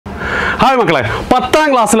Hi മക്കളെ, 10ാം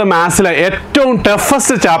ക്ലാസ്സിലെ മാത്സിലെ ഏറ്റവും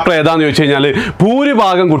ടഫസ്റ്റ് ചാപ്റ്റർ ഏതാണെന്ന് ചോദിച്ചു കഴിഞ്ഞാൽ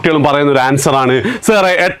ഭൂരിഭാഗം കുട്ടികളും പറയുന്ന ഒരു ആൻസറാണ്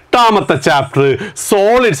സാറേ 8ാമത്തെ ചാപ്റ്റർ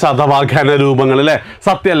സോളിഡ്സ് അഥവാ ഘനരൂപങ്ങൾ അല്ലേ.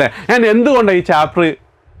 സത്യമല്ലേ? ഞാൻ എന്തുകൊണ്ടാണ് ഈ ചാപ്റ്റർ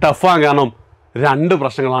ടഫാകാൻ കാരണം രണ്ട്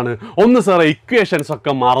പ്രശ്നങ്ങളാണ്. ഒന്ന് സാറേ ഇക്വേഷൻസ്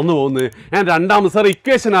ഒക്കെ മറന്നു പോകുന്നത്, ഞാൻ രണ്ടാമത് സാർ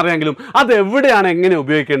ഇക്വേഷൻ അറിയാമെങ്കിലും അത് എവിടെയാണ് എങ്ങനെ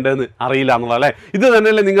ഉപയോഗിക്കേണ്ടതെന്ന് അറിയില്ല എന്നുള്ളത് അല്ലേ. ഇത്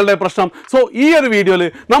തന്നെയല്ലേ നിങ്ങളുടെ പ്രശ്നം. സോ ഈ ഒരു വീഡിയോയിൽ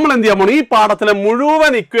നമ്മൾ എന്ത് ചെയ്യാൻ പോകണം, ഈ പാഠത്തിലെ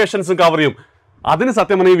മുഴുവൻ ഇക്വേഷൻസും കവർ ചെയ്യും. അതിന്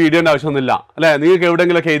സത്യം പറഞ്ഞാൽ ഈ വീഡിയോൻ്റെ ആവശ്യമൊന്നുമില്ല അല്ലേ, നിങ്ങൾക്ക്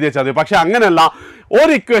എവിടെയെങ്കിലുമൊക്കെ എഴുതി വെച്ചാൽ മതി. പക്ഷെ അങ്ങനെയല്ല,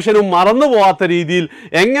 ഒരു ഇക്വേഷനും മറന്നു പോകാത്ത രീതിയിൽ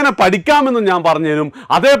എങ്ങനെ പഠിക്കാമെന്നും ഞാൻ പറഞ്ഞുതരും.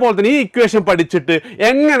 അതേപോലെ തന്നെ ഈ ഇക്വേഷൻ പഠിച്ചിട്ട്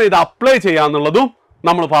എങ്ങനെ ഇത് അപ്ലൈ ചെയ്യാമെന്നുള്ളതും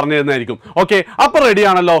നമ്മൾ പറഞ്ഞു തരുന്നതായിരിക്കും. ഓക്കെ, അപ്പോൾ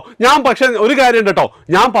റെഡിയാണല്ലോ. ഞാൻ പക്ഷെ ഒരു കാര്യം കേട്ടോ,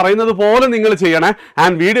 ഞാൻ പറയുന്നത് പോലെ നിങ്ങൾ ചെയ്യണേ.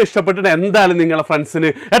 ആൻഡ് വീഡിയോ ഇഷ്ടപ്പെട്ടിട്ട് എന്തായാലും നിങ്ങളുടെ ഫ്രണ്ട്സിന്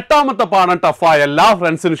 8ാമത്തെ പാഠം ടഫായ എല്ലാ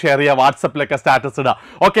ഫ്രണ്ട്സിനും ഷെയർ ചെയ്യുക, വാട്സപ്പിലൊക്കെ സ്റ്റാറ്റസ് ഇടുക.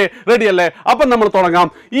 ഓക്കെ, റെഡി അല്ലേ? അപ്പം നമ്മൾ തുടങ്ങാം.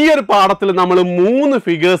 ഈ ഒരു പാഠത്തിൽ നമ്മൾ 3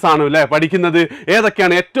 ഫിഗേഴ്സ് ആണ് അല്ലേ പഠിക്കുന്നത്.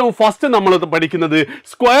 ഏതൊക്കെയാണ്? ഏറ്റവും ഫസ്റ്റ് നമ്മൾ പഠിക്കുന്നത്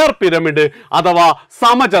സ്ക്വയർ പിരമിഡ് അഥവാ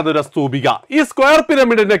സമചതുര സ്തൂപിക. ഈ സ്ക്വയർ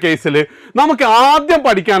പിരമിഡിന്റെ കേസിൽ നമുക്ക് ആദ്യം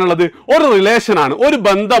പഠിക്കാനുള്ളത് ഒരു റിലേഷനാണ്, ഒരു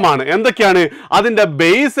ബന്ധമാണ്. എന്തൊക്കെയാണ്? അതിന്റെ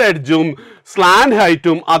ബേസ് എഡ്ജും സ്ലാൻഡ്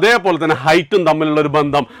ഹൈറ്റും അതേപോലെ തന്നെ ഹൈറ്റും തമ്മിലുള്ള ഒരു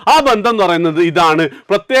ബന്ധം. ആ ബന്ധം എന്ന് പറയുന്നത് ഇതാണ്.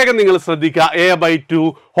 പ്രത്യേകം നിങ്ങൾ ശ്രദ്ധിക്കുക. a/2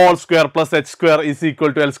 whole square plus h square is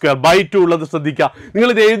equal to l²/2 ഉള്ളത് ശ്രദ്ധിക്കുക. നിങ്ങൾ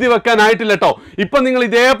ഇത് എഴുതി വെക്കാനായിട്ടില്ല കേട്ടോ. ഇപ്പൊ നിങ്ങൾ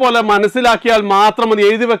ഇതേപോലെ മനസ്സിലാക്കിയാൽ മാത്രം മതി.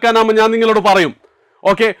 എഴുതി വെക്കാനാകുമ്പോൾ ഞാൻ നിങ്ങളോട് പറയും.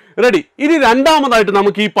 Okay, ready. ഇനി രണ്ടാമതായിട്ട്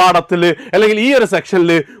നമുക്ക് ഈ പാഠത്തിൽ അല്ലെങ്കിൽ ഈ ഒരു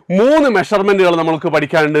സെക്ഷനിൽ 3 മെഷർമെന്റുകൾ നമുക്ക്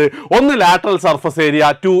പഠിക്കാനുണ്ട്. ഒന്ന് lateral surface area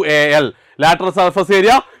 2al, lateral surface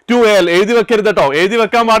area 2al എഴുതി വെക്കരുത് കേട്ടോ, എഴുതി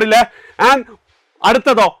വെക്കാൻ പാടില്ല. ആൻഡ്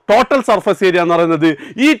അടുത്തതോ ടോട്ടൽ സർഫസ് ഏരിയ എന്ന് പറയുന്നത്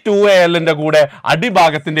ഈ 2alന്റെ കൂടെ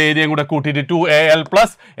അടിഭാഗത്തിന്റെ ഏരിയയും കൂടെ കൂട്ടിയിട്ട് 2al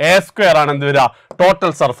പ്ലസ് a² ആണ് എന്ത് വരിക,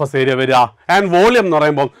 ടോട്ടൽ സർഫസ് ഏരിയ വരിക. ആൻഡ് വോളിയം എന്ന്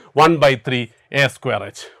പറയുമ്പോൾ 1/3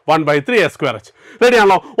 a²h, 1/3 a²h. റെഡി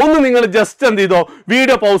ആണല്ലോ? ഒന്ന് നിങ്ങൾ ജസ്റ്റ് എന്ത് ചെയ്തോ,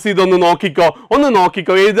 വീഡിയോ പൗസ് ചെയ്തൊന്ന്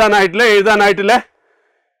നോക്കിക്കോ, എഴുതാനായിട്ടില്ലേ?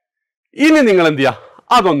 ഇനി നിങ്ങൾ എന്ത് ചെയ്യുക,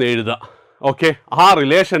 അതൊന്ന് എഴുതുക. ഓക്കെ, ആ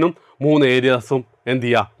റിലേഷനും 3 ഏരിയാസും എന്ത്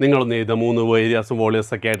ചെയ്യുക, നിങ്ങളൊന്ന് എഴുതുക. 3 ഏരിയാസും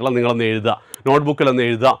വോളിയംസ് ഒക്കെ ആയിട്ടുള്ള നിങ്ങളൊന്ന് എഴുതുക, നോട്ട്ബുക്കിലൊന്ന്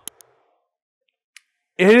എഴുതുക.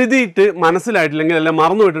 എഴുതിയിട്ട് മനസ്സിലായിട്ടില്ലെങ്കിൽ എല്ലാം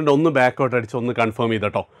മറന്നു പോയിട്ടുണ്ട്, ഒന്ന് ബാക്കൗട്ട് അടിച്ച് ഒന്ന് കൺഫേം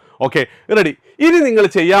ചെയ്തട്ടോ. Okay, ready. ഇനി നിങ്ങൾ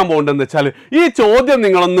ചെയ്യാൻ പോകേണ്ടതെന്ന് വെച്ചാൽ ഈ ചോദ്യം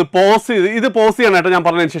നിങ്ങളൊന്ന് പോസ് ചെയ്യാനായിട്ട് ഞാൻ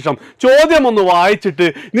പറഞ്ഞതിന് ശേഷം ചോദ്യം ഒന്ന് വായിച്ചിട്ട്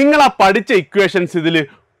നിങ്ങൾ ആ പഠിച്ച ഇക്വേഷൻസ് ഇതിൽ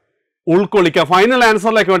ഉൾക്കൊള്ളിക്കുക. ഫൈനൽ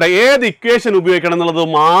ആൻസറിലേക്ക് വേണ്ട ഏത് ഇക്വേഷൻ ഉപയോഗിക്കണം എന്നുള്ളത്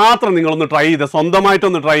മാത്രം നിങ്ങളൊന്ന് ട്രൈ ചെയ്ത്,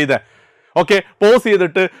 സ്വന്തമായിട്ടൊന്ന് ട്രൈ ചെയ്ത്. ഓക്കെ, പോസ്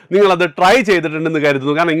ചെയ്തിട്ട് നിങ്ങളത് ട്രൈ ചെയ്തിട്ടുണ്ടെന്ന്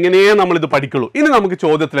കരുതുന്നു. കാരണം ഇങ്ങനെയേ നമ്മളിത് പഠിക്കുള്ളൂ. ഇനി നമുക്ക്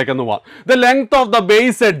ചോദ്യത്തിലേക്കൊന്ന് പോവാം. The length of the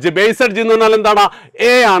base edge, base edge എന്ന് പറഞ്ഞാൽ എന്താണ്?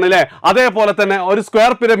 എ ആണ് അല്ലേ. അതേപോലെ തന്നെ ഒരു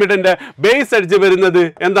സ്ക്വയർ പിരമിഡിന്റെ ബേസ് എഡ്ജ് വരുന്നത്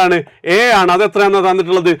എന്താണ്? എ ആണ്. അത് എത്രയാണെന്ന്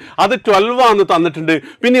തന്നിട്ടുള്ളത്? അത് 12 ആണെന്ന് തന്നിട്ടുണ്ട്.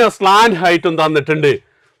 പിന്നെ സ്ലാൻഡ് ഹൈറ്റും തന്നിട്ടുണ്ട്.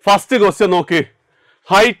 ഫസ്റ്റ് ക്വസ്റ്റ്യൻ നോക്ക്,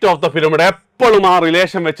 ഹൈറ്റ് ഓഫ് ദ പിരമിഡ്. എപ്പോഴും ആ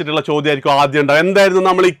റിലേഷൻ വെച്ചിട്ടുള്ള ചോദ്യമായിരിക്കും ആദ്യം ഉണ്ടാവും. എന്തായിരുന്നു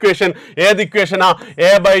നമ്മൾ ഇക്വേഷൻ? ഏത് ഇക്വേഷനാ?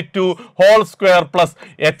 a/2 whole square plus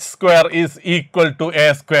h² is equal to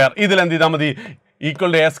a². ഇതിൽ എന്ത് ചെയ്താൽ മതി?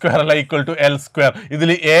 ഈക്വൽ ടു a² അല്ല, ഈക്വൽ ടു l².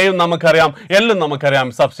 ഇതിൽ എയും നമുക്കറിയാം, എല്ലും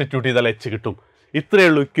നമുക്കറിയാം. സബ്സ്റ്റിറ്റ്യൂട്ട് ചെയ്താൽ h കിട്ടും.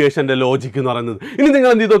 ഇത്രയേ ഉള്ളൂ ഇക്വേഷന്റെ ലോജിക്ക് എന്ന് പറയുന്നത്. ഇനി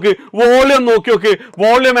നിങ്ങൾ എന്ത് ചെയ്ത് നോക്ക്, വോളിയം നോക്കി നോക്ക്.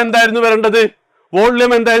 വോളിയം എന്തായിരുന്നു വരേണ്ടത്?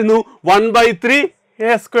 വോളിയം എന്തായിരുന്നു? 1/3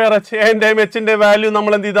 a²h. എന്റെയും എച്ചിന്റെ വാല്യൂ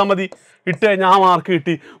നമ്മൾ എന്ത് ചെയ്താൽ മതി? ഇട്ട് കഴിഞ്ഞാൽ ആ മാർക്ക്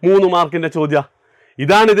കിട്ടി. 3 മാർക്കിന്റെ ചോദ്യം.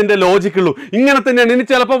 ഇതാണ് ഇതിന്റെ ലോജിക്ക് ഉള്ളൂ. ഇങ്ങനെ തന്നെയാണ്. ഇനി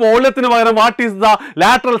ചിലപ്പോൾ വോളിയത്തിന് പകരം what is the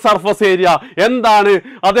lateral surface area എന്താണ്,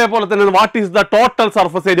 അതേപോലെ തന്നെ what is the total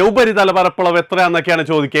surface area, ഉപരിതല പരപ്പളവ് എത്രയാന്നൊക്കെയാണ്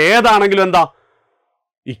ചോദിക്കുക. ഏതാണെങ്കിലും എന്താ,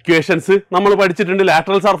 ഇക്വേഷൻസ് നമ്മൾ പഠിച്ചിട്ടുണ്ട്.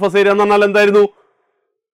 ലാറ്ററൽ സർഫസ് ഏരിയ എന്ന് പറഞ്ഞാൽ എന്തായിരുന്നു?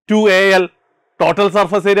 2al, total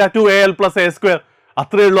surface area 2al plus a².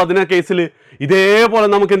 അത്രയേ ഉള്ളൂ അതിന്റെ കേസിൽ. ഇതേപോലെ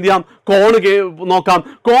നമുക്ക് എന്ത് ചെയ്യാം, കോണ് നോക്കാം.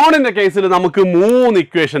 കോണിന്റെ കേസിൽ നമുക്ക് 3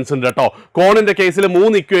 ഇക്വേഷൻസ് ഉണ്ട് കേട്ടോ. കോണിന്റെ കേസിൽ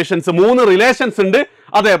 3 ഇക്വേഷൻസ്, 3 റിലേഷൻസ് ഉണ്ട്.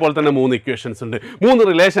 അതേപോലെ തന്നെ 3 ഇക്വേഷൻസ് ഉണ്ട്. 3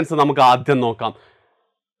 റിലേഷൻസ് നമുക്ക് ആദ്യം നോക്കാം.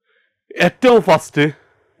 ഏറ്റവും ഫസ്റ്റ്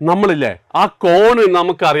നമ്മളില്ലേ, ആ കോണ്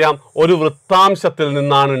നമുക്കറിയാം ഒരു വൃത്താംശത്തിൽ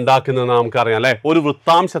നിന്നാണ് ഉണ്ടാക്കുന്നത്, നമുക്കറിയാം അല്ലെ. ഒരു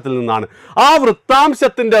വൃത്താംശത്തിൽ നിന്നാണ്. ആ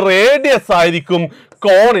വൃത്താംശത്തിന്റെ റേഡിയസ് ആയിരിക്കും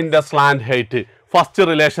കോണിന്റെ സ്ലാൻഡ് ഹൈറ്റ്. ഫസ്റ്റ്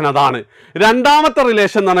റിലേഷൻ അതാണ്. രണ്ടാമത്തെ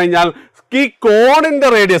റിലേഷൻ എന്ന് പറഞ്ഞു കഴിഞ്ഞാൽ ഈ കോണിന്റെ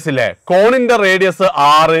റേഡിയസ് ഇല്ലേ, കോണിന്റെ റേഡിയസ്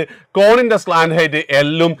 6, കോണിന്റെ സ്ലാൻഡ് ഹൈറ്റ്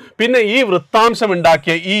എല്ലും പിന്നെ ഈ വൃത്താംശം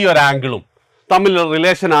ഉണ്ടാക്കിയ ഈ ഒരു ആംഗിളും തമ്മിലുള്ള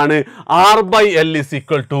റിലേഷൻ ആണ് r/l ഈസ്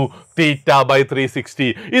ഈക്വൽ ടു θ/360.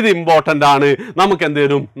 ഇത് ഇമ്പോർട്ടൻ്റ് ആണ്. നമുക്ക് എന്ത്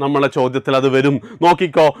വരും, നമ്മളെ ചോദ്യത്തിൽ അത് വരും.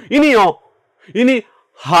 നോക്കിക്കോ. ഇനി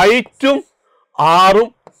ഹൈറ്റും ആറും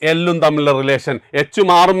എല്ലും തമ്മിലുള്ള റിലേഷൻ, എച്ചും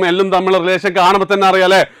ആറും എല്ലും തമ്മിലുള്ള റിലേഷൻ കാണുമ്പോൾ തന്നെ അറിയാം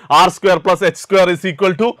അല്ലേ. r² plus h² is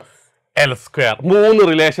equal to l². 3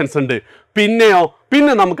 relations ഉണ്ട്.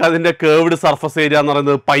 പിന്നെ നമുക്ക് അതിന്റെ കേർവ്ഡ് സർഫസ് ഏരിയ എന്ന്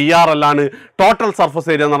പറയുന്നത് πRL ആണ്. ടോട്ടൽ സർഫസ്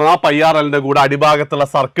ഏരിയ എന്ന് പറയുന്നത് ആ πRLന്റെ കൂടെ അടിഭാഗത്തുള്ള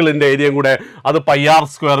സർക്കിളിന്റെ ഏരിയയും കൂടെ അത്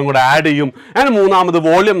πr² കൂടെ ആഡ് ചെയ്യും. ആൻഡ് മൂന്നാമത്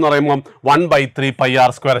വോളിയം എന്ന് പറയുമ്പോൾ 1/3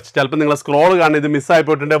 πr²h. ചിലപ്പോൾ നിങ്ങൾ സ്ക്രോൾ കാണുന്നത് ഇത് മിസ്സായി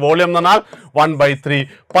പോയിട്ടുണ്ട്. വോളിയം എന്ന് പറഞ്ഞാൽ 1/3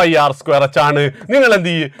 πr²h ആണ്. നിങ്ങൾ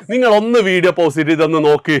എന്ത് ചെയ്യും, നിങ്ങൾ ഒന്ന് വീഡിയോ പോസ് ചെയ്ത് ഇതൊന്ന്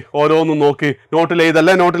നോക്ക്, ഓരോന്നും നോക്ക്. നോട്ടിൽ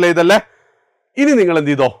എഴുതല്ലേ. ഇനി നിങ്ങൾ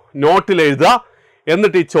എന്ത് ചെയ്തോ, നോട്ടിൽ എഴുതുക,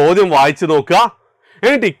 എന്നിട്ട് ഈ ചോദ്യം വായിച്ചു നോക്കുക,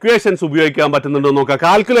 എന്നിട്ട് ഇക്വേഷൻസ് ഉപയോഗിക്കാൻ പറ്റുന്നുണ്ടോ നോക്കുക.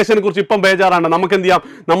 കാൽക്കുലേഷനെ കുറിച്ച് ഇപ്പം ബേജാറാണ്, നമുക്ക് എന്ത് ചെയ്യാം,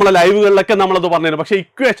 നമ്മളെ ലൈവുകളിലൊക്കെ നമ്മളത് പറഞ്ഞുതരും. പക്ഷേ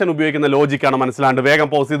ഇക്വേഷൻ ഉപയോഗിക്കുന്ന ലോജിക്കാണ് മനസ്സിലാണ്ട്. വേഗം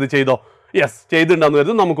പോസ് ചെയ്ത് ചെയ്തോ. യെസ്, ചെയ്തിട്ടുണ്ടെന്ന്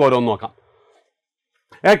വരുന്നത്. നമുക്ക് ഓരോന്ന് നോക്കാം.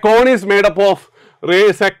 A cone is made up of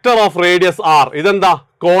sector of radius R. ഇതെന്താ,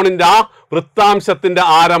 കോണിന്റെ ആ വൃത്താംശത്തിന്റെ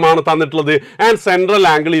ആരമാണ് തന്നിട്ടുള്ളത്. And central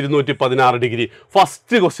angle 216 degree.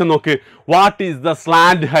 First question നോക്ക്, what is the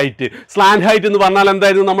slant height? Slant height എന്ന് പറഞ്ഞാൽ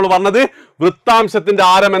എന്തായിരുന്നു നമ്മൾ പറഞ്ഞത്? വൃത്താംശത്തിന്റെ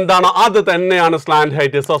ആരം എന്താണ്, അത് തന്നെയാണ് slant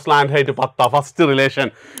height. So slant height 10. First relation.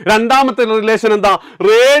 രണ്ടാമത്തെ റിലേഷൻ എന്താ,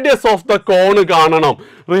 റേഡിയസ് ഓഫ് ദ കോൺ കാണണം.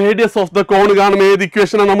 റേഡിയസ് ഓഫ് ദ കോൺ കാണും. ഏത്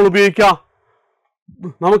ഇക്വേഷനാണ് നമ്മൾ ഉപയോഗിക്കുക?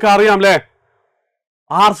 നമുക്കറിയാം അല്ലേ,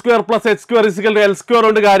 r² + h² = l²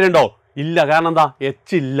 കൊണ്ട് കാര്യമുണ്ടോ? ഇല്ല. കാരണം എന്താ, h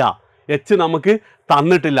ഇല്ല, h നമുക്ക്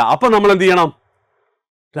തന്നിട്ടില്ല. അപ്പൊ നമ്മൾ എന്ത് ചെയ്യണം?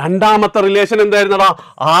 രണ്ടാമത്തെ റിലേഷൻ എന്തായിരുന്നടാ,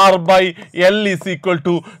 r/l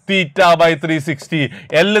 = θ/360.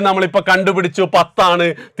 l നമ്മളിപ്പോ കണ്ടുപിടിച്ചു 10 ആണ്.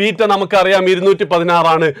 തീറ്റ നമുക്കറിയാം 216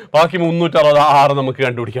 ആണ്. ബാക്കി 360. r നമുക്ക്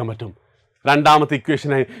കണ്ടുപിടിക്കാൻ പറ്റും. രണ്ടാമത്തെ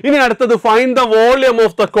ഇക്വേഷനായി. ഇനി അടുത്തത് find the volume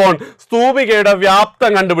of the കോൺ. സ്തൂപികയുടെ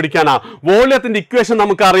വ്യാപ്തം കണ്ടുപിടിക്കാനാ. വോളിയത്തിന്റെ ഇക്വേഷൻ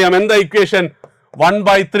നമുക്കറിയാം. എന്താ ഇക്വേഷൻ?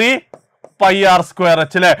 1/3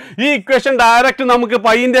 πr²h അല്ലേ. ഈ ഇക്വേഷൻ ഡയറക്റ്റ് നമുക്ക്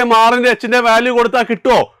പൈന്റെ ആറിന്റെ എച്ചിന്റെ വാല്യൂ കൊടുത്താൽ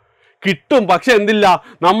കിട്ടും. പക്ഷെ എന്തില്ല,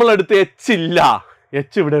 നമ്മളെടുത്ത് h ഇല്ല.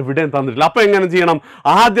 h ഇവിടെ തന്നിട്ടില്ല. അപ്പൊ എങ്ങനെ ചെയ്യണം?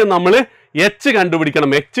 ആദ്യം നമ്മൾ h കണ്ടുപിടിക്കണം.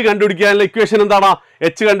 h കണ്ടുപിടിക്കാനുള്ള ഇക്വേഷൻ എന്താണ്?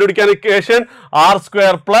 h കണ്ടുപിടിക്കാൻ equation r²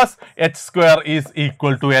 + h²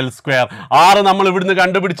 = l². r നമ്മൾ ഇവിടുന്ന്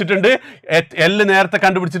കണ്ടുപിടിച്ചിട്ടുണ്ട്, l നേരത്തെ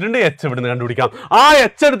കണ്ടുപിടിച്ചിട്ടുണ്ട്, h ഇവിടുന്ന് കണ്ടുപിടിക്കാം. ആ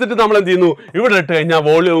h എടുത്തിട്ട് നമ്മൾ എന്ത് ചെയ്യുന്നു, ഇവിടെ ഇട്ട് കഴിഞ്ഞാൽ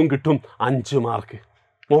വോളിയവും കിട്ടും. 5 മാർക്ക്.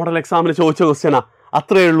 മോഡൽ എക്സാമിന് ചോദിച്ച ക്വസ്റ്റ്യനാ.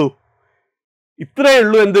 ഇത്രയേ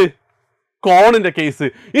ഉള്ളൂ എന്ത്, കോണിന്റെ കേസ്.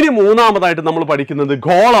 ഇനി മൂന്നാമതായിട്ട് നമ്മൾ പഠിക്കുന്നത്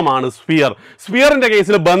ഗോളമാണ്, സ്ഫിയർ. സ്ഫിയറിന്റെ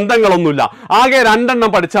കേസിൽ ബന്ധങ്ങളൊന്നുമില്ല, ആകെ 2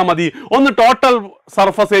 പഠിച്ചാൽ മതി. ഒന്ന് total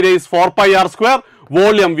surface area is 4 πr²,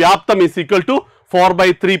 volume വ്യാപ്തം ഈസ് ഈക്വൽ ടു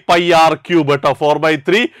 4/3 πr³ കേട്ടോ.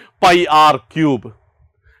 4/3 πr³.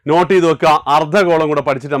 നോട്ട് ചെയ്ത് വെക്കുക. അർദ്ധഗോളം കൂടെ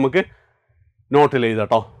പഠിച്ചിട്ട് നമുക്ക് നോട്ടിൽ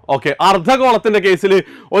എഴുതാട്ടോ. ഓക്കെ, അർദ്ധഗോളത്തിന്റെ കേസിൽ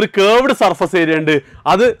ഒരു കേർവ്ഡ് സർഫസ് ഏരിയ ഉണ്ട്.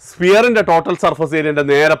 അത് സ്ഫിയറിന്റെ ടോട്ടൽ സർഫസ് ഏരിയന്റെ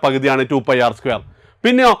നേരെ പകുതിയാണ് 2 πr².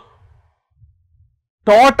 പിന്നെയോ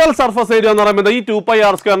ടോട്ടൽ സർഫസ് ഏരിയ എന്ന് പറയുമ്പോൾ ഈ 2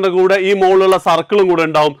 πr² കൂടെ ഈ മുകളിലുള്ള സർക്കിളും കൂടെ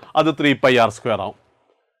ഉണ്ടാവും. അത് 3 πr² ആവും.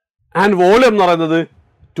 ആൻഡ് വോളിയം എന്ന് പറയുന്നത്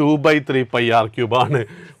 2/3 πr³ ആണ്.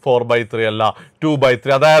 4/3 അല്ല,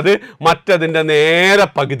 2/3. അതായത് മറ്റതിന്റെ നേരെ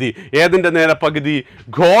പകുതി. ഏതിന്റെ നേരെ പകുതി?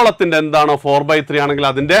 ഗോളത്തിന്റെ എന്താണോ 4/3 ആണെങ്കിൽ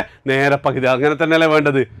അതിന്റെ നേരെ പകുതി. അങ്ങനെ തന്നെയല്ലേ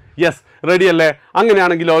വേണ്ടത്? യെസ്, റെഡി അല്ലേ?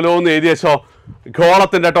 അങ്ങനെയാണെങ്കിൽ ഓരോന്ന് എഴുതി വെച്ചോ.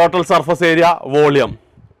 ഗോളത്തിന്റെ ടോട്ടൽ സർഫസ് ഏരിയ, വോളിയം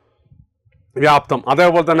വ്യാപ്തം.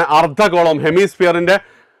 അതേപോലെ തന്നെ അർദ്ധഗോളം ഹെമിസ്ഫിയറിന്റെ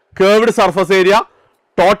curved surface area,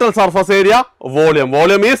 total surface area,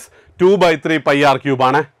 volume is 2/3 πr³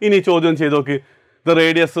 ആണ്. ഇനി ചോദ്യം ചെയ്ത് നോക്ക്. ഇത്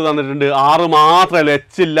റേഡിയസ് തന്നിട്ടുണ്ട്, 6 മാത്രമല്ല,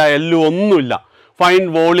 h ഇല്ല, l ഒന്നുമില്ല.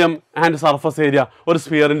 Find volume and surface area. ഒരു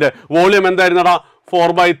സ്ഫിയറിന്റെ വോളിയം എന്തായിരുന്നടാ?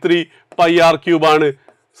 4/3 πr³ ആണ്.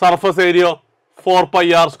 സർഫസ് ഏരിയ 4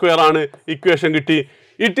 πr² ആണ്. ഇക്വേഷൻ കിട്ടി.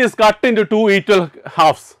 It is cut in to 2 equal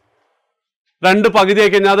halves. 2 പകുതിയായി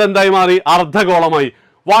കഴിഞ്ഞാൽ അത് എന്തായി മാറി? അർദ്ധഗോളമായി.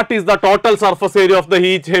 What is the total surface area of the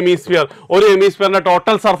each hemisphere? ഒരു ഹെമിസ്ഫിയറിന്റെ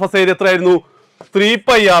ടോട്ടൽ സർഫസ് ഏരിയ എത്രയായിരുന്നു? 3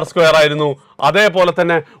 πr² ആയിരുന്നു. അതേപോലെ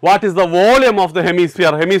തന്നെ what is the volume of the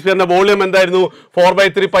hemisphere? ഹെമിസ്ഫിയറിന്റെ volume എന്തായിരുന്നു?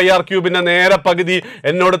 4/3 πr³ നേരെ പകുതി.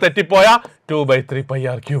 എന്നോട് തെറ്റിപ്പോയ 2/3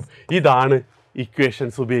 πr³. ഇതാണ്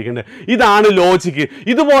ഇക്വേഷൻസ് ഉപയോഗിക്കേണ്ടത്. ഇതാണ് ലോജിക്ക്.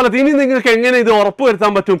 ഇതുപോലെ ഇനി നിങ്ങൾക്ക് എങ്ങനെ ഇത്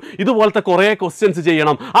ഉറപ്പുവരുത്താൻ പറ്റും? ഇതുപോലത്തെ കുറേ ക്വസ്റ്റ്യൻസ്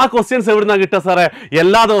ചെയ്യണം. ആ ക്വസ്റ്റ്യൻസ് എവിടുന്നാ കിട്ടുക സാറേ?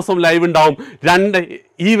 എല്ലാ ദിവസവും ലൈവ് ഉണ്ടാവും.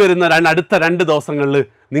 ഈ വരുന്ന അടുത്ത 2 ദിവസങ്ങളിൽ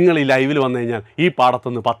നിങ്ങൾ ഈ ലൈവിൽ വന്നു കഴിഞ്ഞാൽ ഈ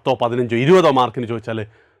പാടത്തുനിന്ന് 10, 15, 20 മാർക്കിന് ചോദിച്ചാൽ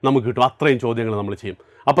നമുക്ക് കിട്ടും. അത്രയും ചോദ്യങ്ങൾ നമ്മൾ ചെയ്യും.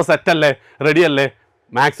 അപ്പോൾ സെറ്റല്ലേ? റെഡി അല്ലേ?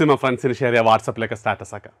 മാക്സിമം ഫ്രണ്ട്സിന് ഷെയർ ചെയ്യുക, വാട്സപ്പിലൊക്കെ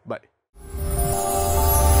സ്റ്റാറ്റസ് ആക്കുക. ബൈ.